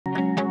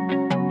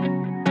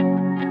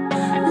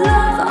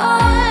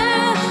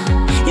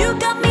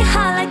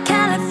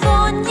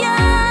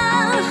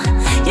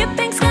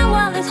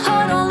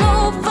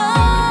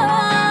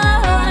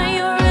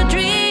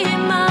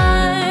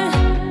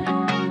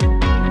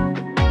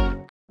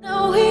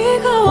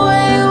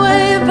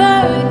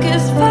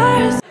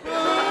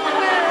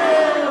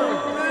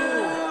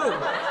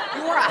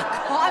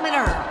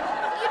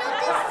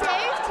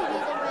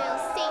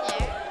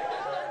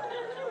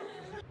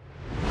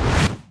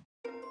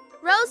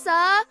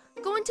Rosa,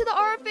 going to the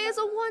RFA is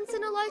a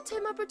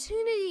once-in-a-lifetime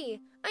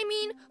opportunity. I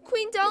mean,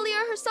 Queen Dahlia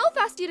herself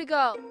asked you to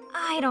go.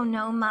 I don't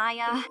know,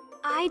 Maya.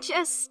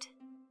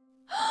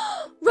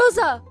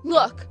 Rosa,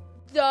 look!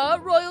 The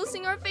Royal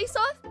Singer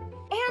Face-Off,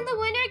 and the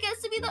winner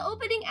gets to be the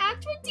opening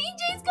act for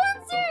DJ's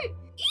concert!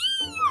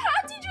 You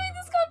have to join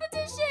this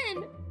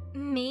competition!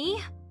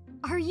 Me?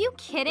 Are you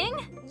kidding?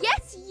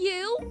 Yes,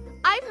 you!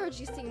 I've heard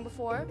you sing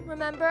before,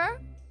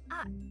 remember?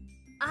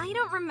 I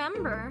don't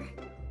remember.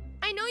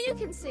 I know you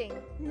can sing.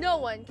 No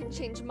one can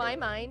change my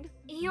mind.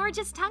 You're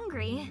just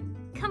hungry.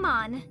 Come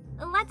on,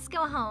 let's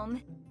go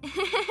home.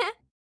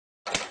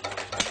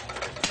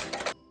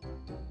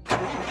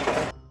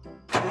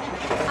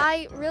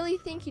 I really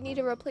think you need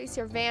to replace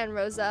your van,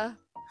 Rosa.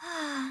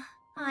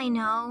 I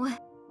know,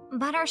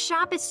 but our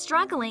shop is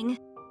struggling.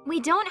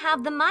 We don't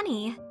have the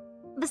money.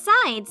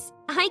 Besides,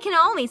 I can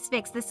always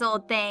fix this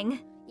old thing.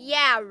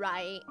 Yeah,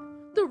 right.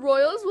 The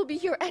Royals will be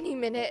here any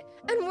minute,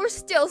 and we're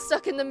still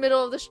stuck in the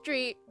middle of the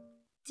street.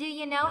 Do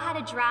you know how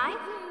to drive?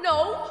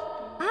 No.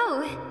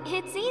 Oh,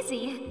 it's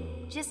easy.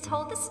 Just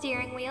hold the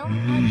steering wheel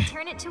and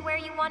turn it to where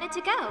you want it to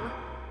go.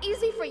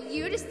 Easy for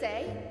you to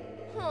say.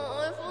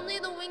 Oh, if only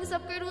the wings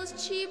upgrade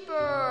was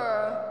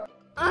cheaper.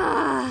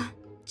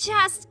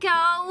 Just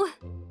go.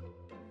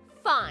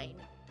 Fine.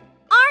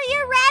 Are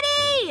you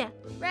ready?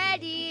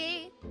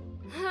 Ready.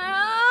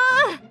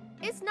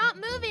 It's not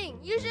moving.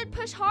 You should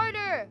push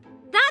harder.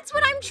 That's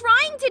what I'm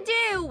trying to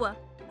do.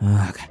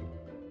 Ugh.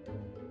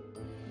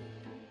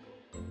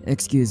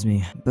 Excuse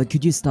me, but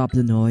could you stop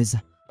the noise?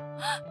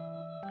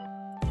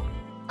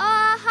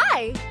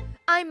 Hi.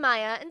 I'm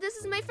Maya, and this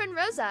is my friend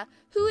Rosa,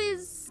 who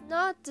is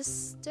not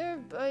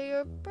disturbed by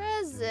your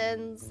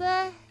presence.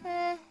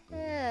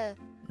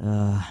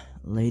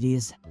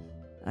 Ladies,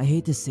 I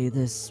hate to say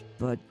this,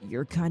 but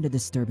you're kinda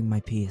disturbing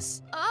my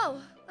peace.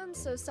 Oh, I'm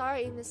so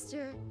sorry,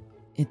 mister.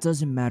 It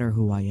doesn't matter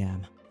who I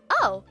am.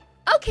 Oh,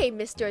 okay,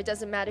 mister, it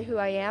doesn't matter who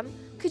I am.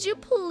 Could you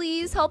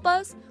please help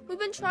us? We've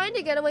been trying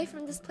to get away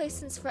from this place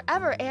since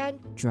forever and...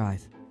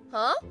 Drive.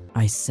 Huh?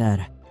 I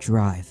said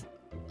drive.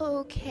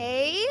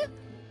 Okay.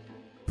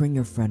 Bring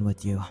your friend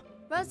with you.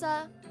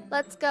 Rosa,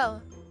 let's go.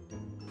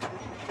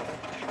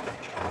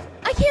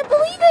 I can't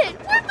believe it!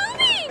 We're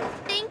moving!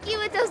 Thank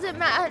you, it doesn't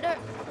matter.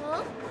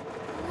 Huh?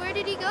 Where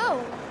did he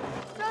go?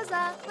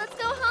 Rosa, let's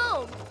go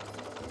home.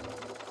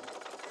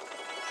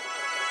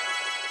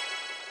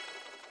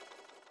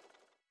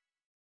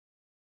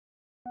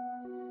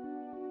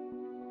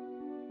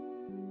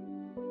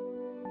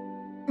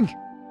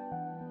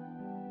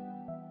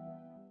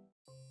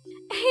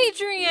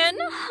 Adrian,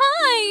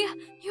 hi!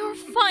 You're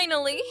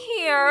finally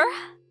here.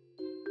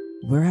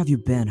 Where have you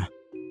been?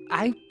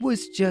 I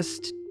was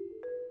just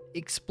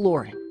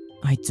exploring.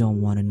 I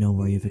don't want to know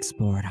where you've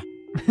explored.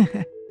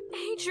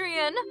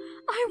 Adrian,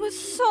 I was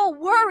so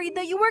worried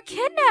that you were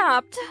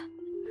kidnapped.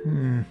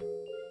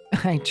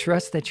 I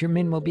trust that your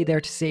men will be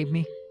there to save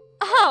me.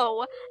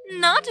 Oh,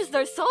 not just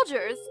their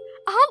soldiers.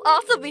 I'll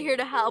also be here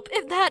to help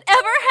if that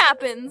ever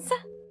happens.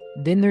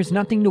 Then there's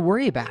nothing to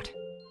worry about.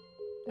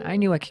 I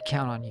knew I could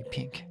count on you,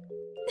 Pink.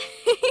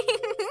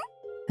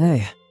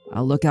 Hey,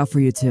 I'll look out for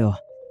you too.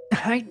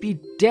 I'd be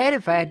dead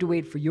if I had to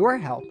wait for your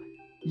help.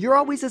 You're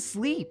always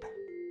asleep.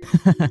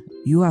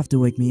 You have to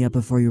wake me up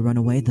before you run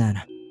away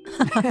then.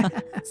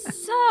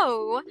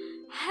 So,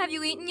 have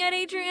you eaten yet,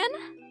 Adrian?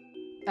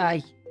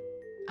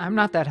 I'm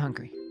not that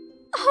hungry.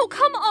 Oh,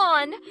 come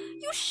on!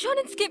 You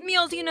shouldn't skip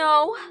meals, you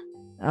know.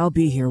 I'll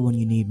be here when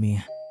you need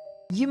me.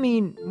 You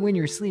mean when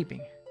you're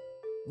sleeping?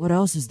 What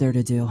else is there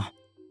to do?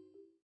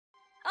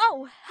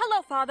 Oh,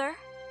 hello, Father.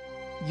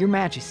 Your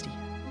Majesty.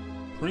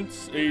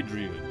 Prince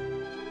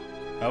Adrian,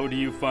 how do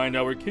you find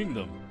our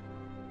kingdom?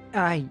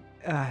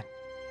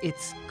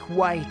 It's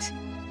quite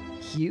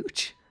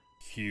huge.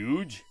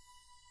 Huge?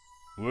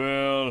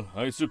 Well,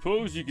 I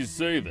suppose you could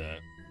say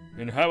that.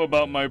 And how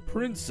about my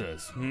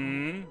princess,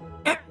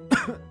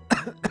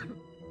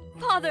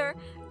 Father,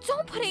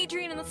 don't put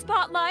Adrian in the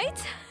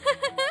spotlight.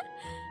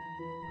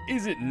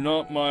 Is it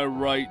not my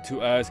right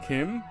to ask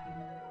him?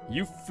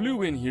 You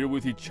flew in here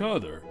with each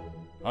other.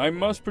 I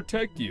must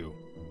protect you.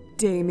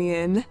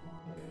 Damien.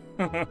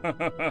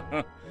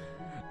 I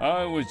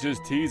was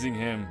just teasing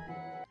him.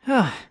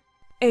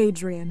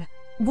 Adrian,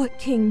 what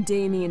King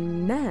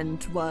Damien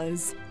meant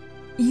was,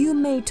 you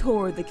may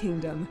tour the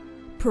kingdom,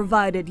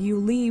 provided you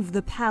leave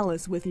the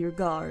palace with your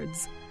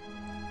guards.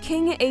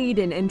 King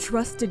Aiden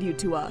entrusted you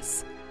to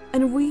us,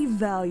 and we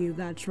value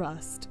that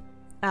trust.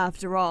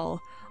 After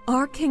all,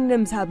 our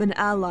kingdoms have been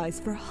allies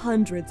for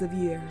hundreds of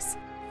years.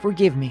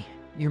 Forgive me,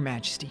 Your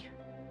Majesty.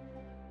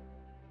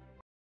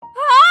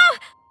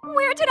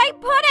 Where did I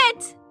put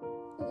it?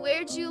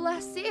 Where'd you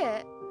last see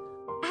it?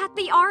 At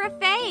the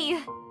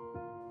RFA.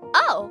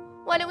 Oh,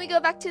 why don't we go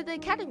back to the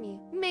academy?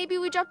 Maybe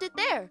we dropped it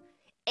there.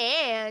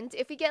 And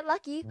if we get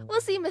lucky, we'll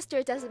see Mr.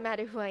 It Doesn't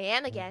Matter Who I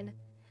Am again.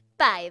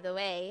 By the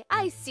way,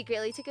 I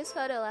secretly took his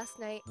photo last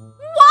night.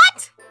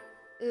 What?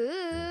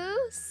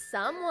 Ooh,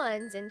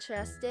 someone's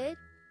interested.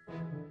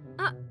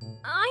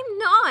 I'm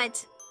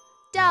not.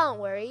 Duh, Don't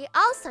worry,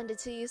 I'll send it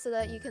to you so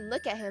that you can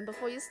look at him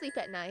before you sleep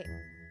at night.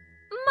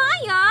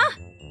 Maya!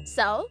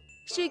 So,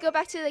 should we go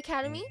back to the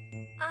academy?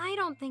 I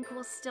don't think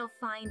we'll still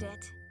find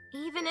it,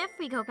 even if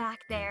we go back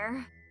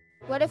there.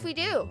 What if we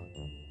do?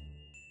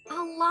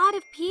 A lot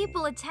of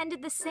people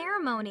attended the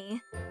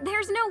ceremony.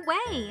 There's no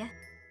way.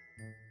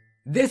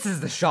 This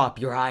is the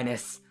shop, Your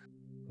Highness.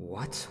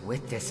 What's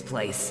with this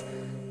place?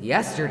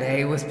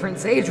 Yesterday was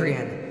Prince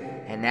Adrian,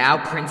 and now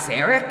Prince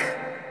Eric?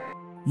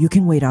 You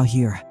can wait out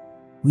here.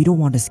 We don't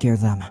want to scare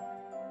them.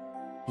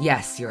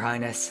 Yes, Your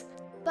Highness.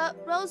 But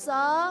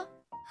Rosa...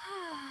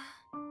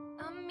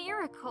 A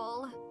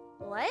miracle.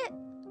 What?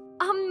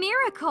 A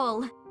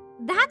miracle!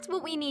 That's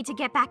what we need to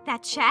get back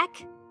that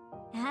check.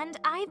 And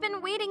I've been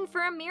waiting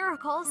for a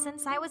miracle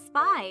since I was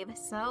 5,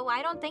 so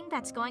I don't think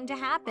that's going to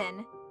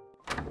happen.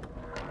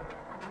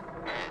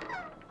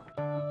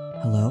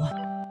 Hello?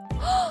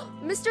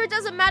 Mr. It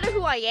doesn't matter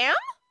who I am?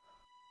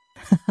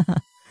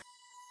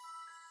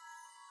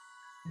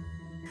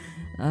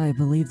 I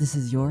believe this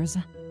is yours.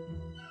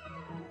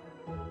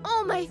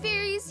 Oh, my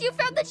fairies, you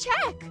found the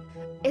check!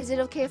 Is it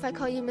okay if I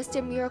call you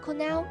Mr. Miracle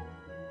now?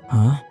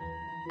 Huh?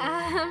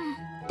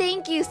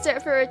 Thank you, sir,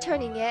 for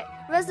returning it.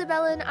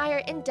 Rosabella and I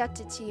are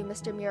indebted to you,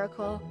 Mr.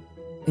 Miracle.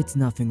 It's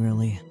nothing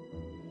really.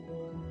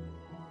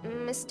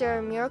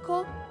 Mr.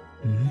 Miracle?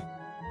 Hmm?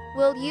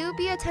 Will you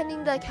be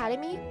attending the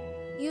academy?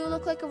 You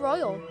look like a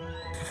royal.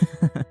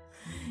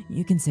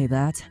 You can say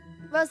that.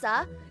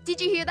 Rosa, did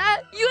you hear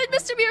that? You and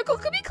Mr. Miracle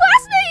could be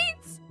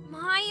classmates!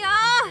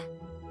 Maya!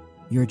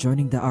 You're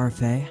joining the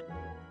RFA?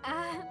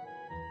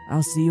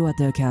 I'll see you at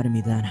the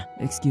academy then.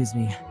 Excuse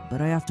me, but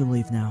I have to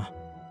leave now.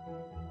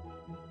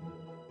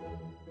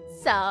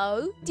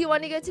 So, do you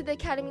want to go to the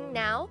academy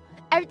now?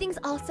 Everything's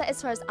all set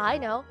as far as I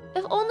know.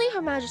 If only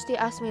Her Majesty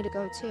asked me to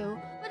go too.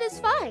 But it's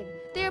fine.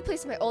 They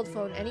replaced my old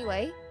phone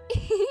anyway.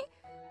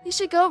 You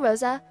should go,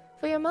 Rosa,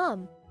 for your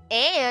mom.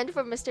 And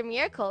for Mr.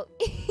 Miracle.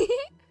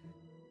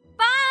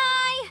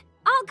 Bye!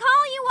 I'll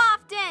call you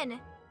often!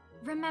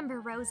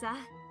 Remember, Rosa,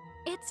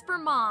 it's for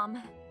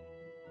Mom.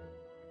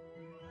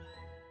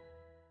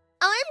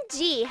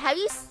 OMG, have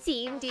you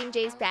seen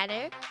DMJ's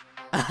banner?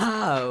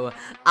 Oh,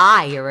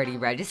 I already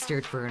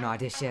registered for an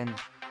audition.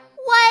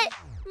 What?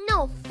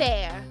 No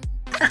fair.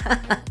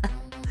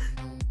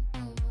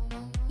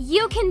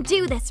 You can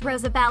do this,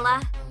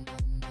 Rosabella.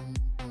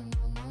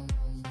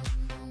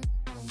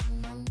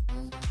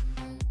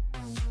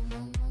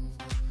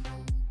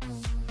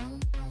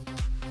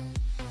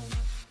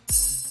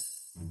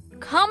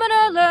 Common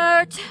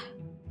alert!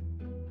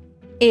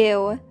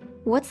 Ew,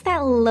 what's that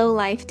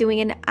lowlife doing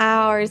in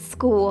our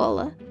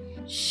school?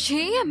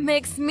 She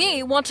makes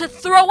me want to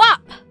throw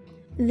up!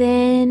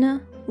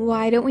 Then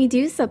why don't we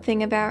do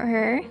something about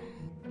her?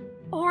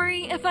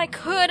 Orie, if I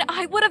could,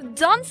 I would have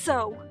done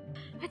so!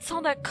 It's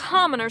all that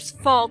commoner's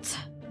fault.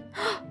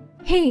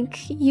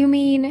 Hank, you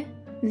mean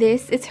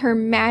this is Her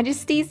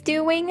Majesty's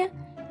doing?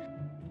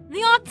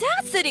 The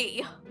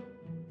audacity!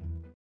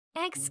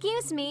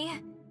 Excuse me,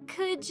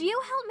 could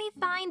you help me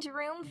find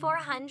room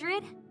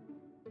 400?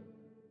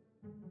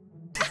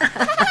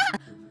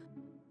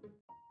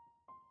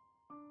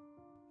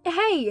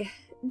 Hey,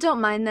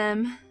 don't mind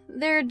them.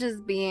 They're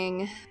just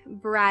being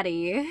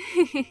bratty.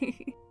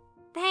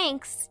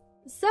 Thanks.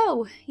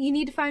 So, you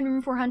need to find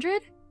room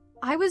 400?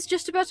 I was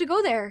just about to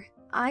go there.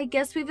 I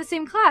guess we have the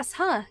same class,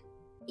 huh?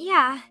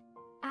 Yeah,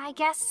 I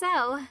guess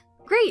so.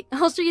 Great,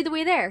 I'll show you the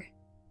way there.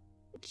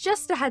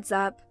 Just a heads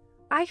up,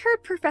 I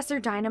heard Professor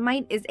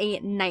Dynamite is a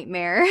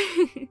nightmare.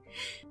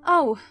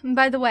 Oh,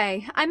 by the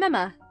way, I'm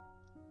Emma.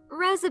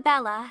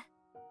 Rosabella.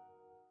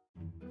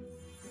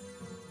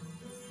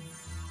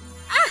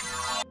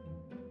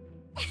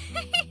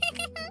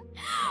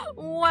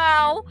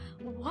 Wow,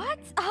 what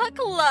a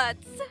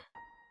klutz!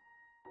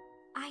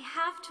 I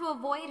have to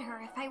avoid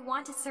her if I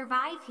want to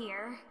survive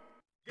here.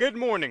 Good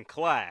morning,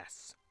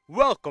 class.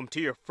 Welcome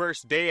to your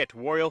first day at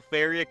Royale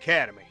Fairy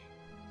Academy.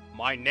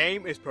 My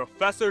name is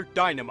Professor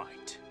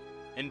Dynamite,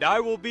 and I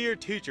will be your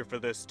teacher for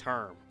this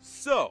term.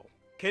 So,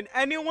 can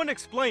anyone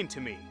explain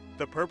to me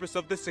the purpose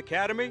of this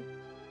academy?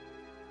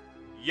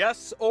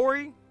 Yes,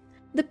 Orie?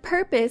 The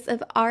purpose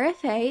of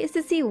RFA is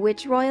to see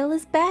which royal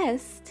is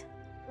best.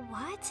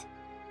 What?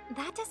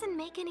 That doesn't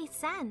make any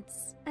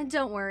sense. And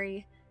don't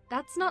worry,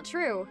 that's not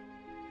true.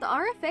 The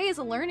RFA is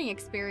a learning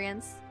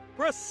experience.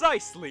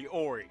 Precisely,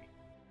 Orie.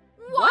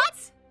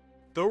 What?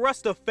 The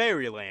rest of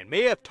Fairyland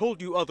may have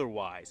told you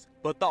otherwise,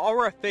 but the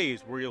RFA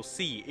is where you'll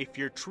see if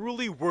you're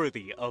truly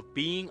worthy of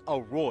being a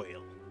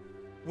royal.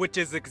 Which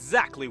is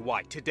exactly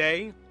why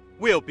today,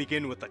 we'll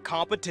begin with a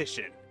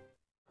competition.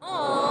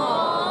 Aww.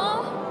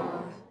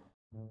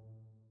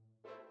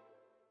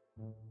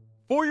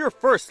 For your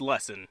first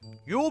lesson,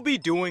 you'll be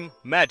doing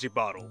Magic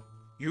Bottle.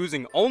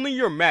 Using only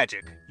your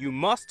magic, you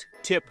must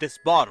tip this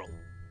bottle.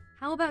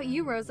 How about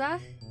you, Rosa?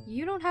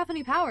 You don't have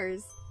any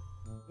powers.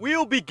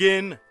 We'll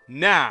begin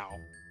now.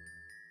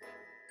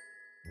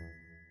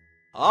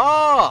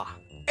 Ah,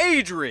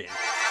 Adrian!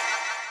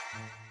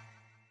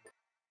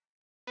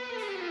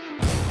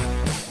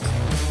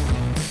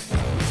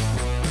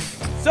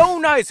 So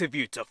nice of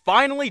you to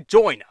finally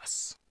join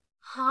us.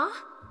 Huh?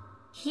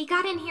 He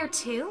got in here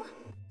too?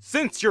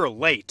 Since you're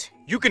late,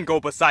 you can go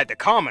beside the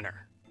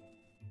commoner.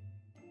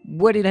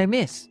 What did I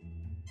miss?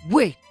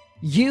 Wait,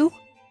 you?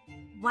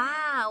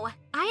 Wow,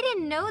 I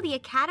didn't know the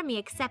Academy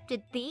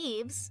accepted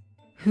thieves.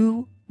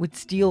 Who would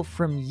steal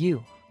from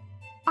you?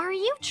 Are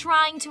you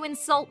trying to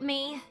insult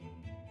me?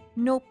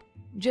 Nope,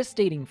 just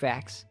stating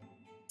facts.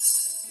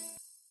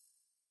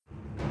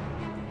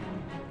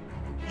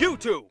 You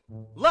two!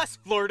 Less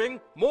flirting,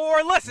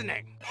 more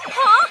listening!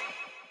 Huh?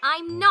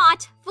 I'm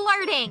not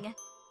flirting!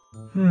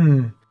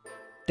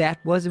 That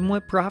wasn't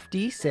what Prof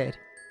D said.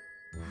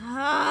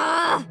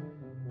 I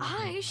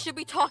should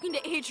be talking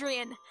to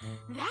Adrian.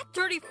 That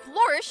dirty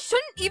florist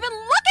shouldn't even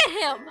look at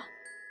him!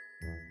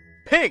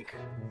 Pink,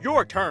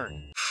 your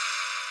turn.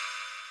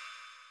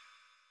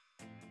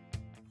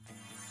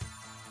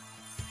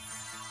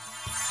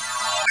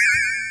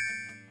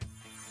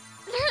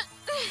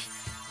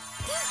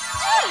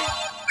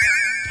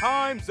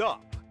 Time's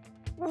up.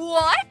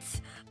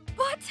 What?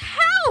 But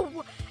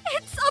how?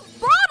 It's a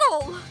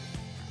bottle!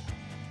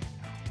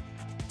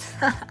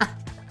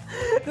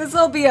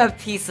 This'll be a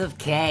piece of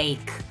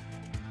cake.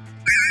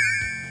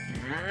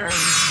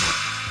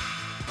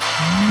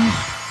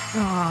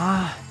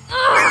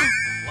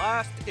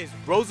 Last is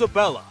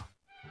Rosabella.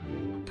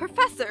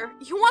 Professor,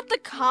 you want the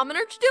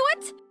commoner to do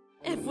it?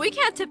 If we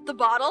can't tip the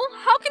bottle,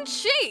 how can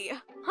she?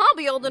 I'll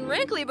be old and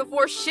wrinkly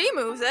before she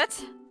moves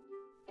it.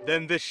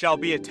 Then this shall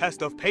be a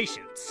test of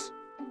patience.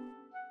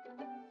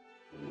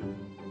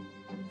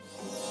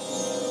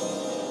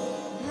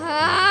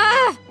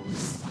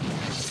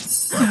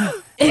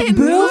 It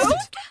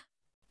moved?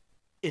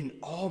 In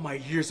all my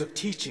years of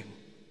teaching,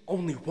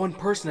 only one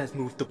person has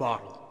moved the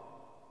bottle.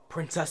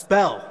 Princess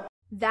Belle.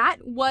 That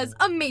was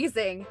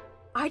amazing.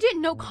 I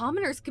didn't know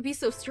commoners could be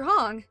so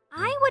strong.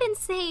 I wouldn't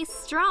say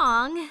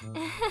strong.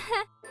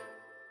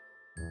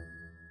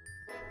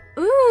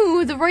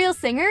 Ooh, the Royal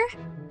Singer?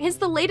 It's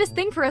the latest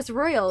thing for us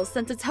Royals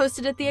since it's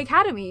hosted at the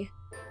Academy.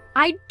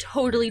 I'd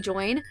totally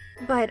join,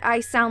 but I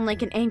sound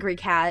like an angry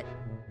cat.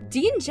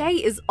 D&J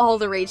is all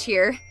the rage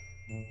here.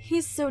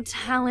 He's so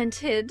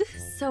talented,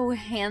 so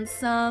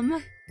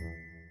handsome.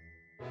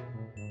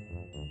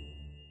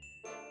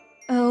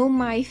 Oh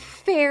my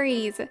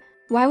fairies!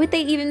 Why would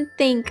they even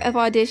think of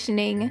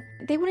auditioning?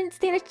 They wouldn't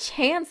stand a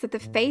chance at the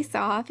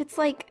face-off. It's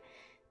like,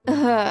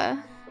 ugh.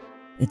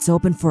 It's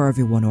open for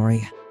everyone,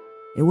 Orie.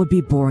 It would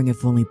be boring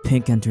if only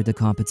Pink entered the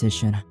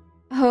competition.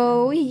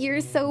 Oh,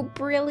 you're so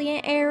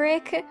brilliant,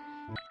 Eric.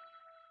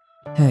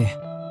 Hey,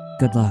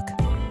 good luck.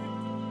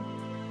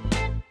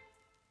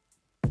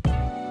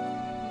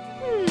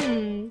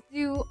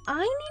 Do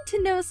I need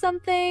to know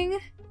something?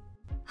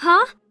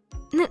 Huh?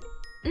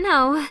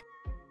 No.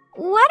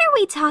 What are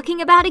we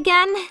talking about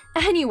again?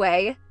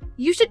 Anyway,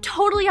 you should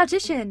totally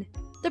audition.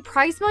 The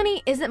prize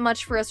money isn't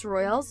much for us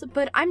Royals,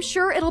 but I'm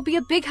sure it'll be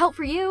a big help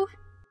for you.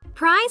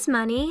 Prize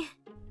money?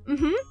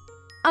 Mm-hmm.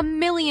 $1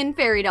 million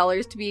fairy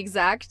dollars to be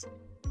exact.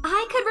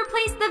 I could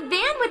replace the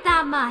van with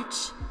that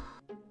much.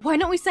 Why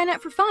don't we sign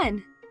up for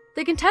fun?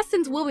 The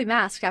contestants will be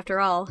masked after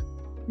all.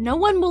 No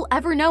one will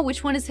ever know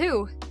which one is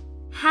who.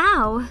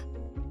 How?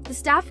 The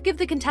staff give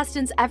the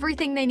contestants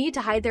everything they need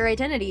to hide their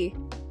identity.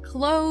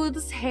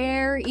 Clothes,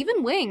 hair,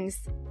 even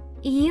wings.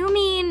 You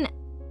mean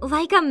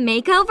like a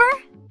makeover?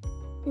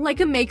 Like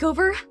a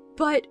makeover,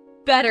 but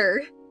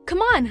better. Come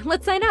on,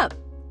 let's sign up.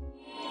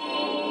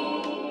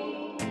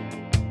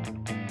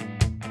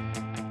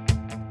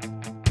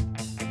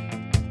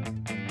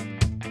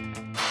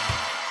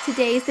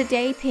 Today's the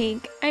day,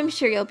 Pink. I'm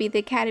sure you'll be the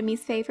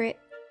Academy's favorite.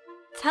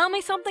 Tell me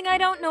something I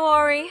don't know,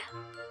 Orie.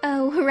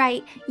 Oh,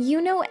 right.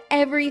 You know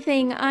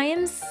everything. I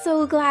am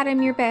so glad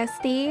I'm your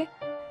bestie.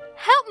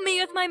 Help me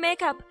with my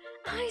makeup.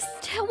 I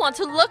still want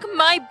to look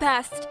my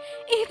best,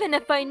 even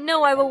if I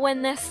know I will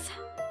win this.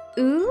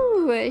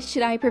 Ooh,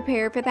 should I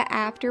prepare for the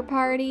after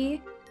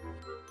party?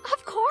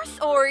 Of course,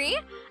 Orie.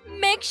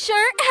 Make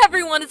sure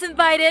everyone is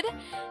invited,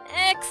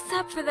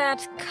 except for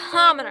that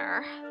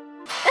commoner.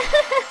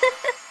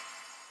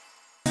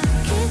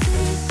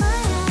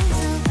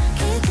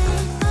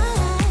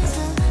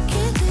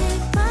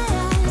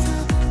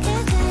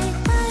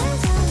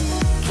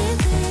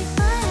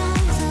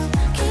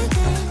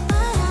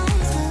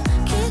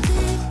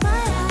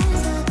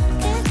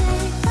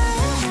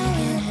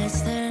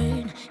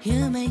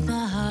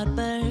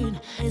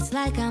 It's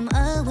like I'm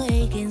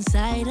awake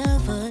inside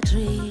of a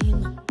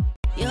dream.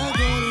 You're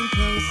getting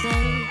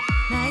closer,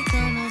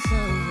 nighttime is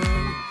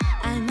over.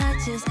 I might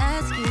just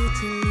ask you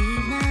to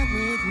leave now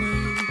with me.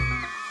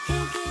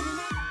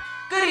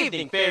 Good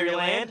evening,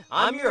 Fairyland.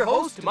 I'm your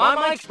host,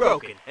 My Mic's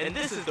Broken, and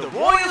this is the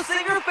Royal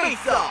Singer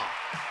Face-Off.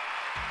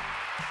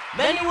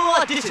 Many will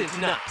audition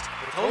tonight,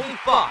 but only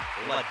 5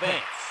 will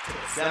advance to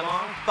the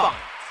semi-finals.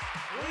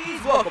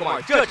 Please welcome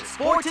our judges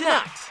for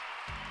tonight.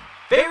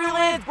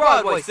 Fairyland's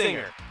Broadway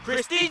singer,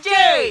 Christy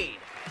Jade.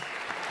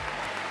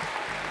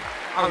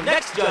 Our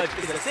next judge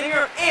is a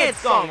singer and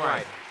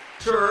songwriter,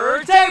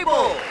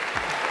 Turntable.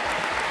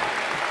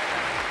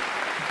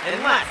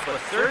 And last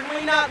but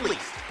certainly not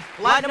least,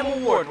 Platinum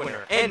Award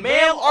winner and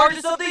Male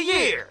Artist of the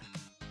Year.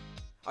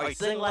 Are you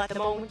single at the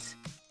moment?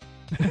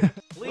 Please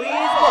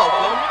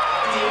welcome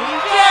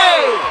DJ!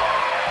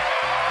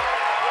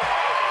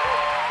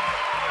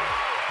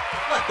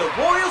 Let the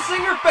Royal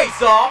Singer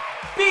Face-Off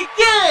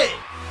begin!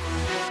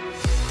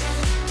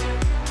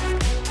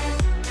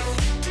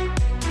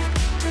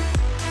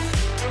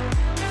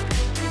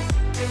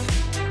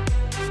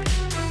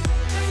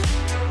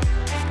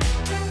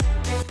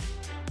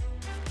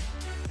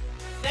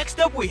 Next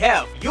up we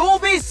have You'll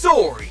Be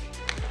Sorry.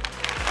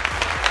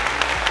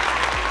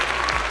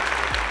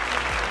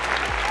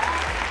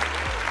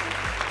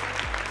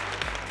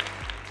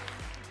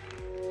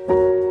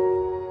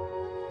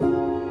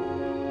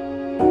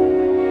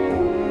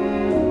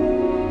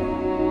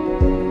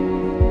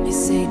 You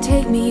say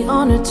take me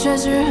on a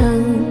treasure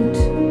hunt.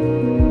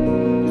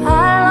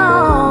 I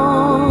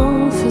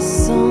long for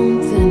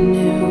something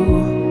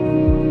new.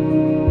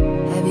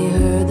 Have you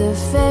heard the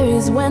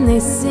fairies when they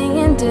sing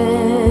and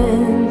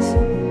dance?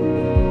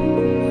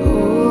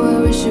 Oh,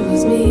 I wish it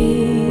was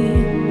me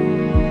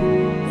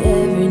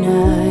every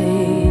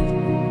night.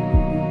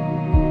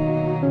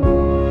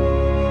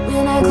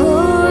 When I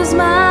close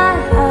my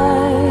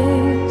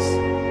eyes,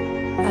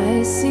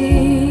 I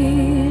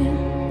see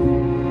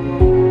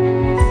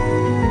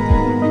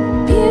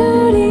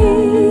beauty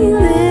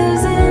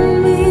lives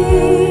in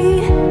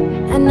me.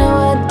 I know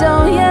I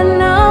don't yet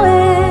know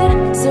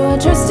it, so I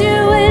trust you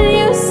when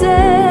you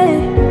say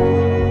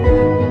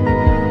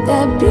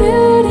that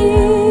beauty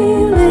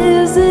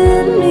lives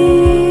in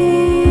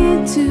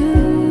me too.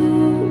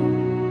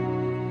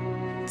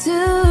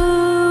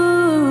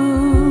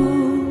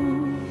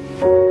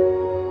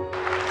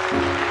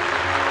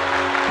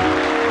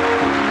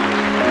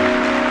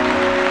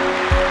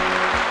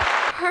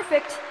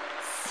 Perfect.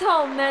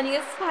 So many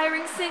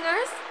aspiring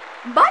singers,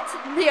 but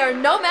they are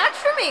no match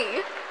for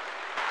me.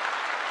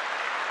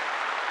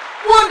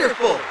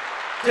 Wonderful!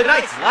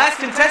 Tonight's last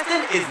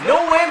contestant is No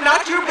I'm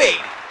Not Your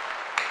Baby.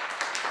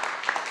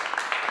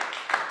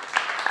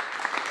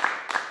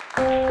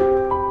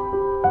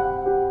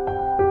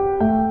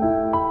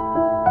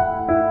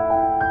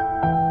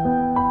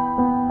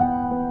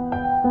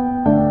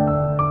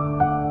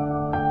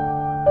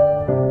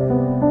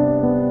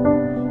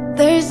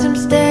 There's some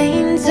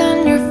stains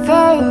on your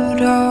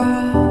photo.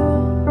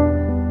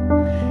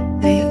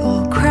 They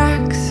all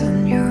cracks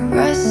on your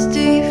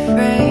rusty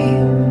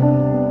frame.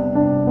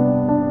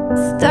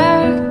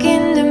 Stuck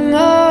in the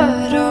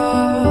mud,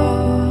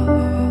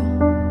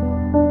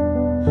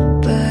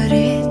 but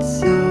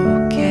it's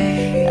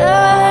okay.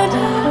 I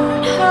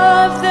don't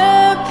have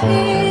the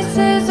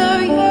pieces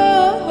of you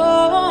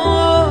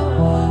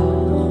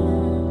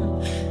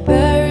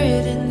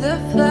buried in the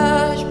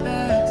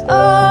flashbacks.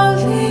 All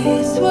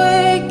these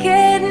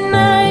wicked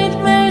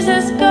nightmares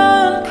has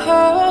gone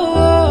cold.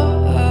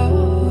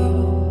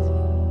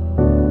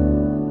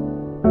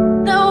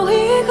 Now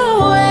we go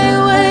way,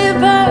 way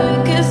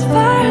back, as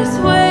far as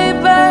way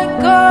back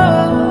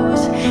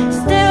goes.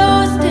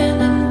 Still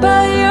standing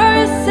by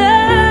your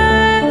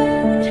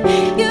side.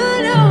 You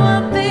know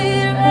I'll be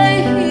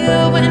right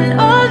here when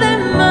all the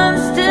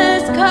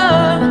monsters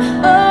come.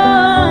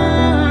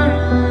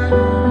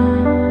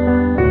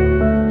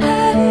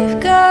 I've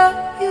got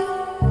you.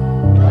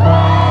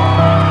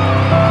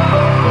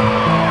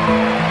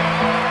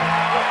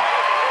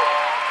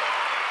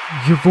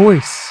 Your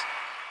voice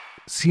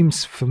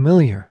seems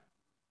familiar.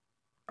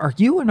 Are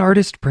you an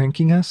artist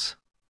pranking us?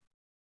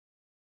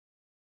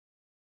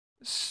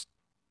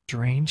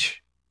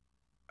 Strange.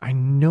 I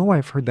know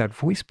I've heard that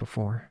voice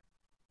before.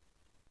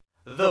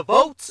 The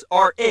votes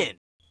are in.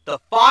 The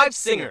 5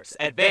 singers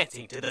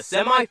advancing to the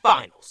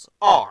semifinals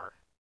are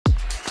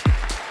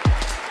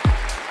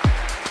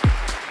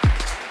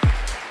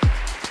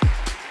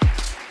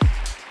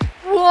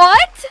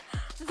What?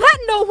 That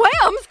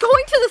Noam's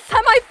going to the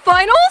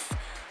semifinals?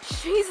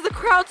 She's the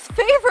crowd's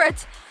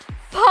favorite.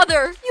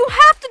 Father, you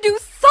have to do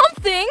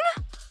something.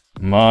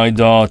 My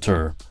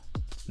daughter.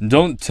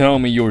 Don't tell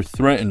me you're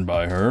threatened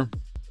by her.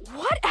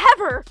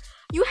 Whatever.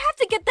 You have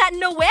to get that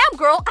Noam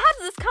girl out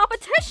of this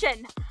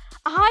competition.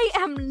 I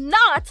am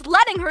not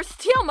letting her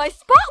steal my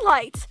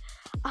spotlight.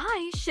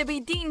 I should be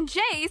Dean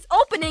J's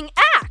opening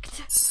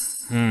act.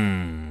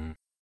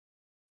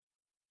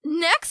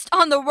 Next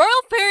on the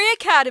Royale Fairy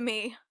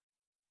Academy.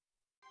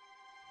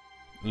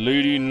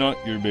 Lady Not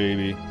Your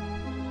Baby,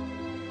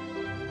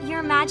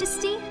 Your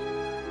Majesty?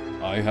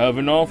 I have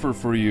an offer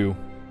for you.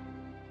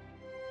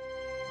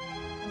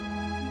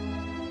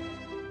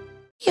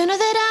 You know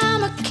that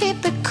I'ma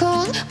keep it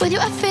cool. With you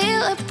I feel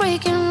like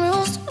breaking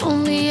rules.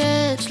 On the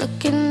edge,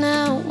 looking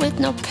out with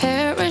no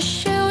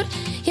parachute.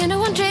 You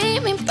know I'm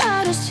dreaming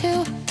about us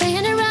too.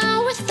 Playing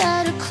around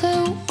without a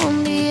clue.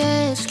 On the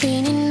edge,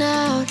 leaning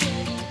out.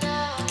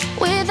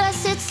 With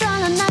us it's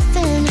all or nothing.